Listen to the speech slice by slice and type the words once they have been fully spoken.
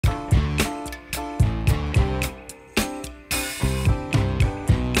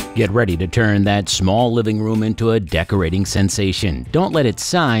Get ready to turn that small living room into a decorating sensation. Don't let its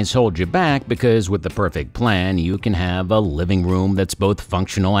size hold you back, because with the perfect plan, you can have a living room that's both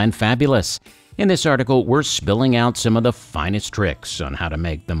functional and fabulous. In this article, we're spilling out some of the finest tricks on how to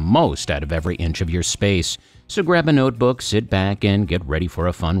make the most out of every inch of your space. So grab a notebook, sit back, and get ready for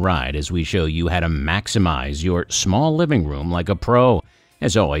a fun ride as we show you how to maximize your small living room like a pro.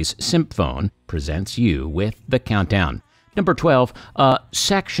 As always, SimpPhone presents you with the countdown. Number 12, a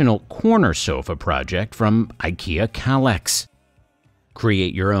sectional corner sofa project from IKEA Kallax.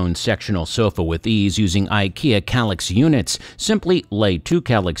 Create your own sectional sofa with ease using IKEA Kallax units. Simply lay 2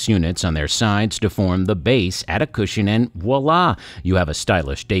 Kallax units on their sides to form the base, add a cushion, and voila! You have a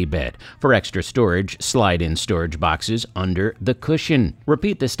stylish daybed. For extra storage, slide in storage boxes under the cushion.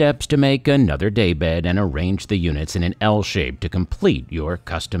 Repeat the steps to make another daybed and arrange the units in an L shape to complete your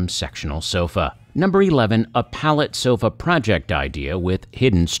custom sectional sofa. Number 11, a pallet sofa project idea with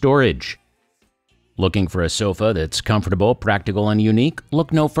hidden storage. Looking for a sofa that's comfortable, practical, and unique?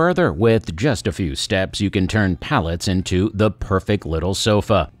 Look no further. With just a few steps, you can turn pallets into the perfect little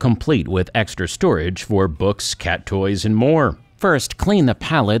sofa, complete with extra storage for books, cat toys, and more. First, clean the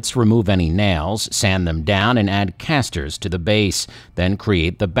pallets, remove any nails, sand them down, and add casters to the base. Then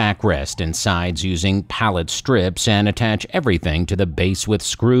create the backrest and sides using pallet strips and attach everything to the base with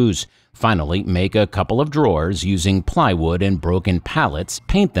screws. Finally, make a couple of drawers using plywood and broken pallets,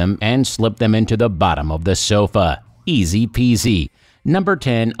 paint them, and slip them into the bottom of the sofa. Easy peasy. Number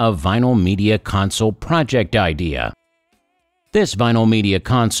 10, a vinyl media console project idea. This vinyl media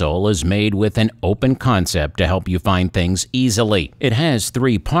console is made with an open concept to help you find things easily. It has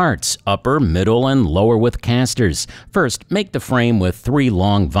 3 parts, upper, middle, and lower with casters. First, make the frame with 3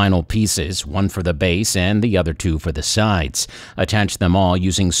 long vinyl pieces, 1 for the base and the other 2 for the sides. Attach them all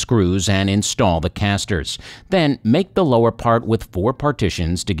using screws and install the casters. Then, make the lower part with 4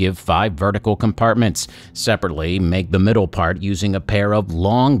 partitions to give 5 vertical compartments. Separately, make the middle part using a pair of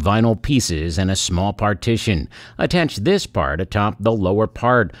long vinyl pieces and a small partition. Attach this part atop the lower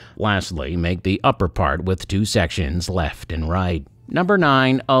part. Lastly, make the upper part with 2 sections left and right. Number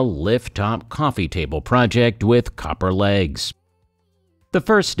 9, a lift-top coffee table project with copper legs. The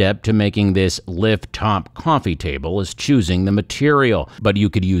first step to making this lift-top coffee table is choosing the material, but you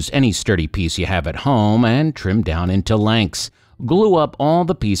could use any sturdy piece you have at home and trim down into lengths. Glue up all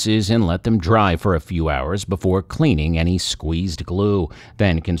the pieces and let them dry for a few hours before cleaning any squeezed glue.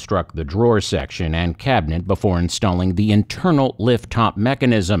 Then construct the drawer section and cabinet before installing the internal lift-top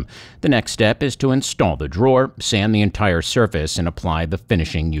mechanism. The next step is to install the drawer, sand the entire surface, and apply the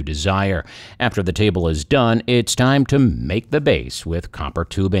finishing you desire. After the table is done, it's time to make the base with copper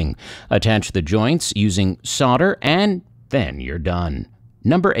tubing. Attach the joints using solder, and then you're done.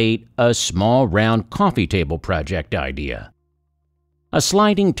 Number 8, a small round coffee table project idea. A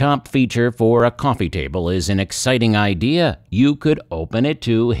sliding top feature for a coffee table is an exciting idea. You could open it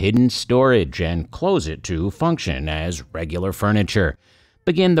to hidden storage and close it to function as regular furniture.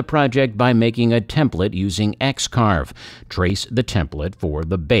 Begin the project by making a template using X-Carve. Trace the template for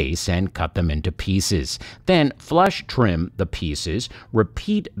the base and cut them into pieces. Then flush trim the pieces.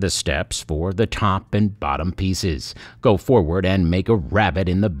 Repeat the steps for the top and bottom pieces. Go forward and make a rabbet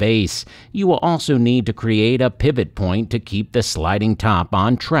in the base. You will also need to create a pivot point to keep the sliding top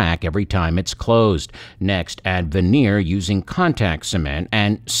on track every time it's closed. Next, add veneer using contact cement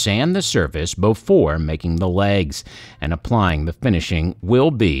and sand the surface before making the legs. And applying the finishing will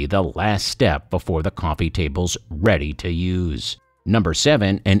be the last step before the coffee table's ready to use. Number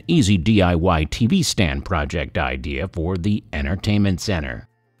 7, an easy DIY TV stand project idea for the entertainment center.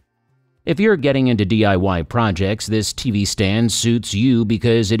 If you're getting into DIY projects, this TV stand suits you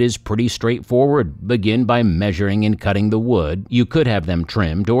because it is pretty straightforward. Begin by measuring and cutting the wood. You could have them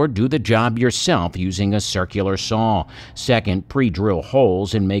trimmed or do the job yourself using a circular saw. Second, pre-drill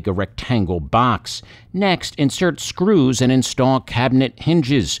holes and make a rectangle box. Next, insert screws and install cabinet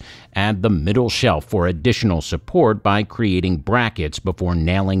hinges. Add the middle shelf for additional support by creating brackets before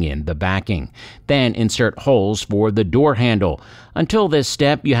nailing in the backing. Then insert holes for the door handle. Until this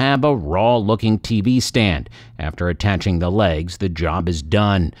step, you have a raw-looking TV stand. After attaching the legs, the job is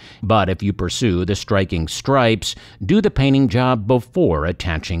done. But if you pursue the striking stripes, do the painting job before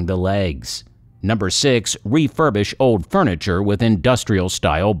attaching the legs. Number 6, refurbish old furniture with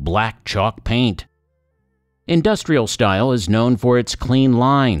industrial-style black chalk paint. Industrial style is known for its clean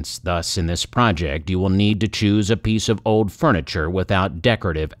lines, thus in this project you will need to choose a piece of old furniture without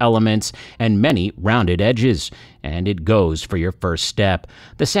decorative elements and many rounded edges, and it goes for your first step.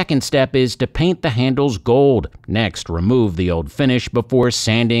 The second step is to paint the handles gold. Next, remove the old finish before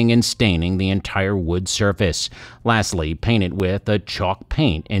sanding and staining the entire wood surface. Lastly, paint it with a chalk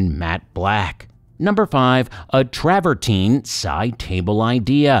paint in matte black. Number 5. A Travertine side table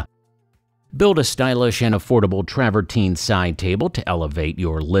idea. Build a stylish and affordable travertine side table to elevate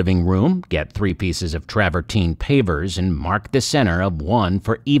your living room. Get 3 pieces of travertine pavers and mark the center of one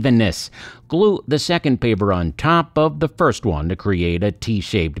for evenness. Glue the second paver on top of the first one to create a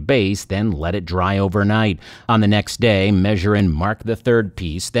T-shaped base, then let it dry overnight. On the next day, measure and mark the third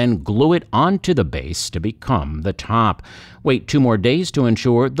piece, then glue it onto the base to become the top. Wait 2 more days to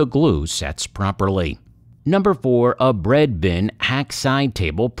ensure the glue sets properly. Number 4. A bread bin hack side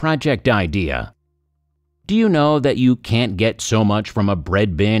table project idea. Do you know that you can't get so much from a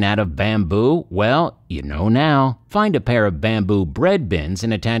bread bin out of bamboo? Well, you know now. Find a pair of bamboo bread bins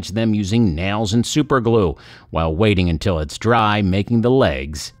and attach them using nails and super glue, while waiting until it's dry, making the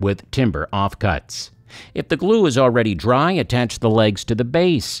legs with timber offcuts. If the glue is already dry, attach the legs to the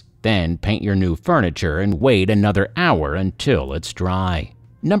base. Then paint your new furniture and wait another hour until it's dry.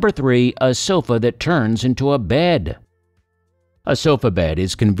 Number 3. A sofa that turns into a bed. A sofa bed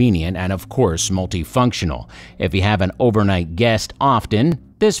is convenient and of course multifunctional. If you have an overnight guest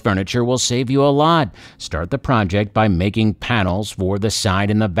often, this furniture will save you a lot. Start the project by making panels for the side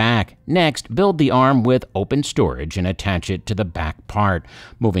and the back. Next, build the arm with open storage and attach it to the back part.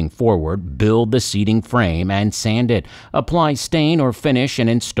 Moving forward, build the seating frame and sand it. Apply stain or finish and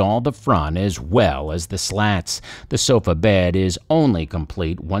install the front as well as the slats. The sofa bed is only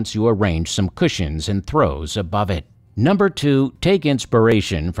complete once you arrange some cushions and throws above it. Number 2. Take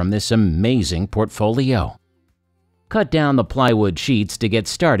inspiration from this amazing portfolio. Cut down the plywood sheets to get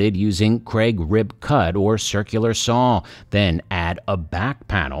started using Craig rib cut or circular saw. Then add a back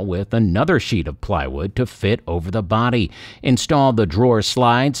panel with another sheet of plywood to fit over the body. Install the drawer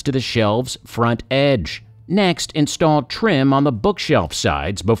slides to the shelf's front edge. Next, install trim on the bookshelf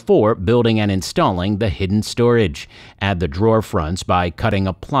sides before building and installing the hidden storage. Add the drawer fronts by cutting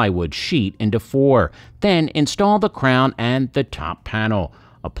a plywood sheet into 4. Then install the crown and the top panel.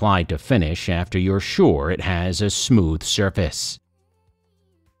 Apply to finish after you're sure it has a smooth surface.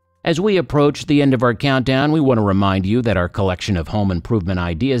 As we approach the end of our countdown, we want to remind you that our collection of home improvement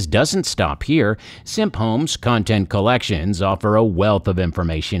ideas doesn't stop here. Simp Home's content collections offer a wealth of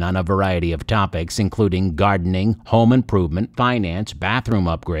information on a variety of topics, including gardening, home improvement, finance, bathroom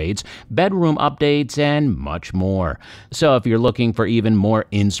upgrades, bedroom updates, and much more. So if you're looking for even more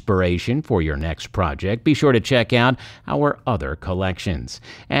inspiration for your next project, be sure to check out our other collections.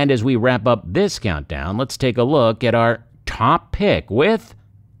 And as we wrap up this countdown, let's take a look at our top pick with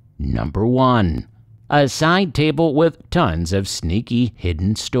Number 1. A side table with tons of sneaky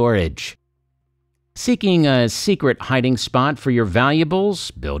hidden storage. Seeking a secret hiding spot for your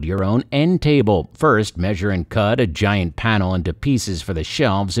valuables? Build your own end table. First, measure and cut a giant panel into pieces for the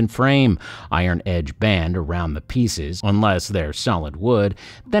shelves and frame. Iron edge band around the pieces, unless they're solid wood.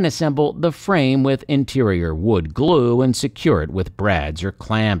 Then assemble the frame with interior wood glue and secure it with brads or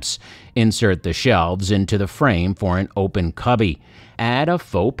clamps. Insert the shelves into the frame for an open cubby. Add a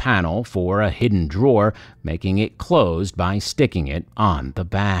faux panel for a hidden drawer, making it closed by sticking it on the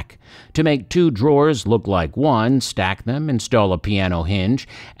back. To make 2 drawers look like one, stack them, install a piano hinge,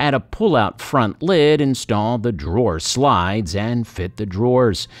 add a pull-out front lid, install the drawer slides, and fit the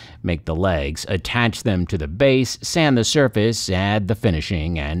drawers. Make the legs, attach them to the base, sand the surface, add the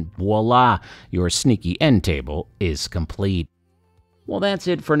finishing, and voila! Your sneaky end table is complete. Well, that's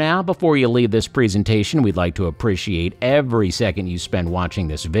it for now. Before you leave this presentation, we'd like to appreciate every second you spend watching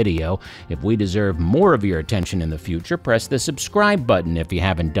this video. If we deserve more of your attention in the future, press the subscribe button if you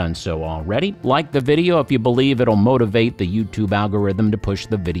haven't done so already. Like the video if you believe it'll motivate the YouTube algorithm to push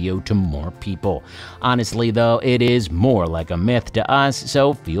the video to more people. Honestly, though, it is more like a myth to us,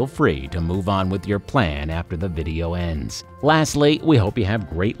 so feel free to move on with your plan after the video ends. Lastly, we hope you have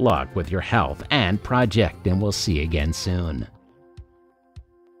great luck with your health and project, and we'll see you again soon.